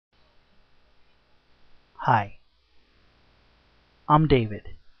Hi, I'm David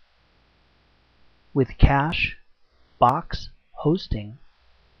with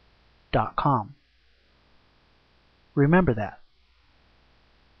CashBoxHosting.com. Remember that.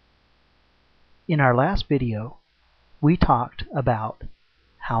 In our last video, we talked about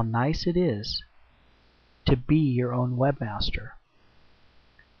how nice it is to be your own webmaster,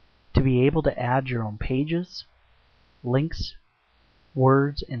 to be able to add your own pages, links,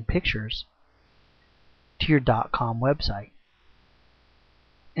 words, and pictures to your .com website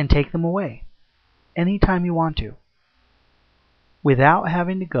and take them away anytime you want to without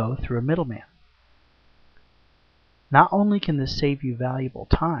having to go through a middleman. Not only can this save you valuable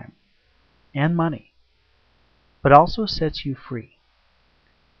time and money, but also sets you free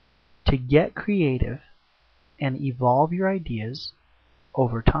to get creative and evolve your ideas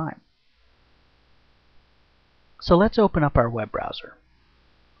over time. So let's open up our web browser.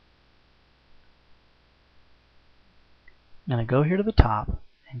 I'm going to go here to the top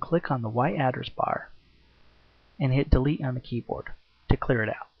and click on the white address bar and hit delete on the keyboard to clear it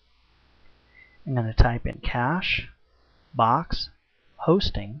out. I'm going to type in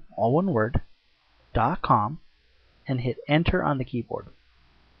CashBoxHosting, all one word, .com and hit enter on the keyboard.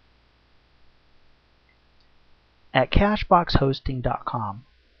 At CashBoxHosting.com,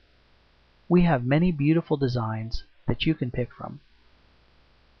 we have many beautiful designs that you can pick from.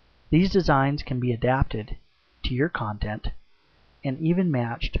 These designs can be adapted to your content and even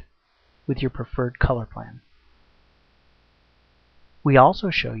matched with your preferred color plan. We also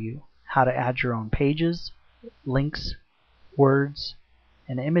show you how to add your own pages, links, words,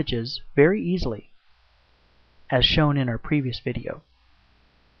 and images very easily, as shown in our previous video.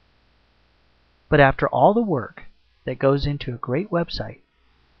 But after all the work that goes into a great website,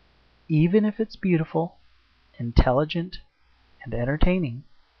 even if it's beautiful, intelligent, and entertaining,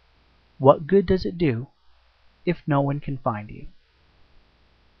 what good does it do if no one can find you?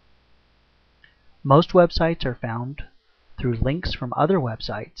 Most websites are found through links from other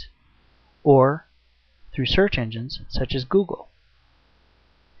websites or through search engines such as Google.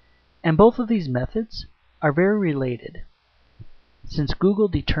 And both of these methods are very related, since Google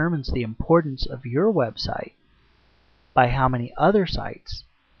determines the importance of your website by how many other sites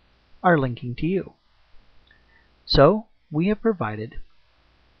are linking to you. So we have provided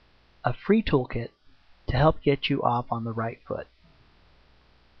a free toolkit to help get you off on the right foot.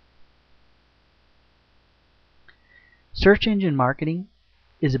 Search engine marketing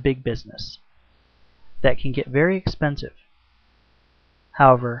is a big business that can get very expensive.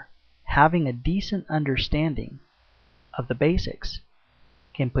 However, having a decent understanding of the basics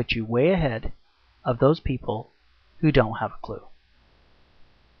can put you way ahead of those people who don't have a clue.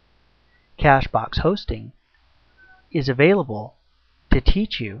 CashBox Hosting is available to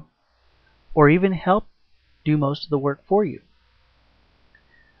teach you or even help do most of the work for you.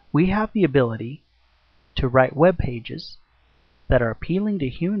 We have the ability to write web pages that are appealing to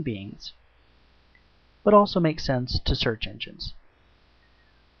human beings but also make sense to search engines.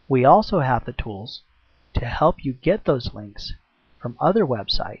 We also have the tools to help you get those links from other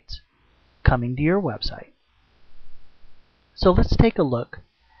websites coming to your website. So let's take a look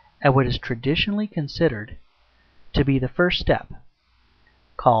at what is traditionally considered to be the first step,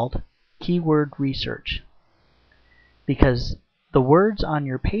 called keyword research, because the words on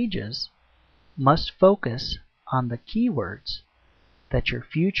your pages must focus on the keywords that your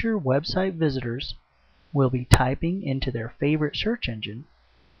future website visitors will be typing into their favorite search engine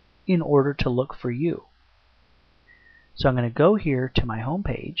in order to look for you. So I'm going to go here to my home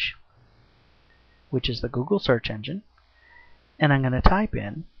page, which is the Google search engine, and I'm going to type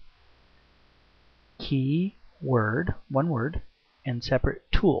in keyword, one word, and separate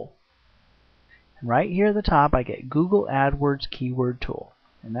tool. And right here at the top I get Google AdWords keyword tool,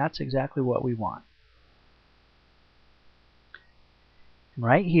 and that's exactly what we want. And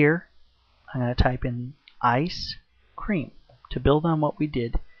right here I'm going to type in ice cream to build on what we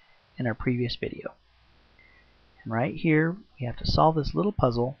did in our previous video. And right here we have to solve this little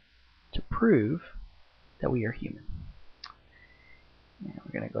puzzle to prove that we are human. And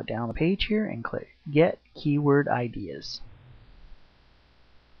we're going to go down the page here and click Get Keyword Ideas.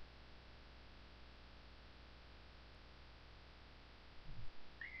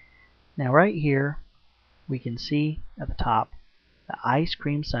 Now right here we can see at the top the ice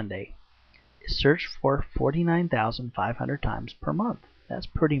cream sundae is searched for 49,500 times per month. That's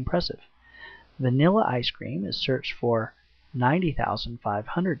pretty impressive. Vanilla ice cream is searched for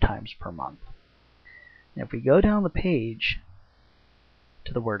 90,500 times per month. Now if we go down the page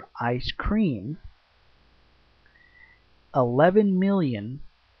to the word ice cream, 11 million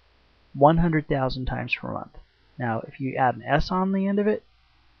 100,000 times per month. Now, if you add an S on the end of it,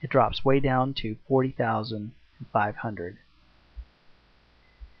 it drops way down to 40,500.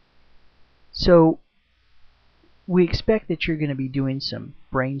 So we expect that you're going to be doing some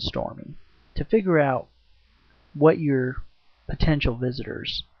brainstorming to figure out what your potential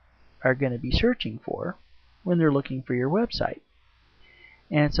visitors are going to be searching for when they're looking for your website.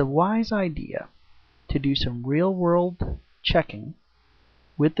 And it's a wise idea to do some real-world checking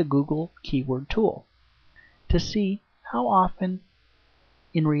with the Google keyword tool to see how often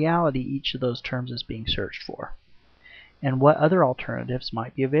in reality each of those terms is being searched for and what other alternatives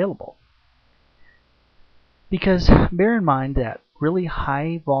might be available. Because bear in mind that really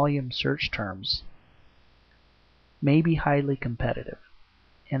high volume search terms may be highly competitive,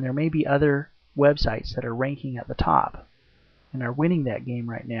 and there may be other websites that are ranking at the top and are winning that game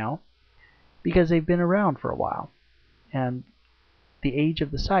right now because they've been around for a while, and the age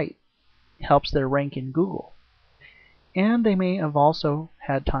of the site helps their rank in Google. And they may have also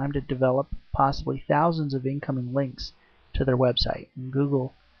had time to develop possibly thousands of incoming links to their website, and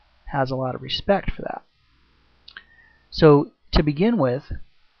Google has a lot of respect for that. So to begin with,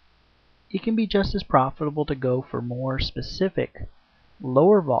 it can be just as profitable to go for more specific,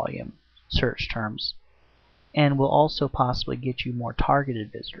 lower volume search terms, and will also possibly get you more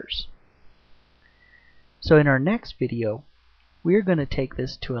targeted visitors. So in our next video, we're going to take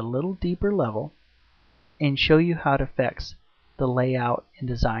this to a little deeper level and show you how it affects the layout and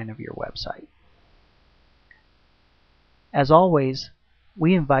design of your website. As always,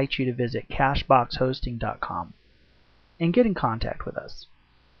 we invite you to visit CashBoxHosting.com and get in contact with us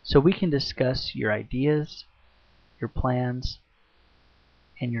so we can discuss your ideas, your plans,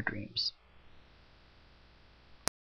 and your dreams.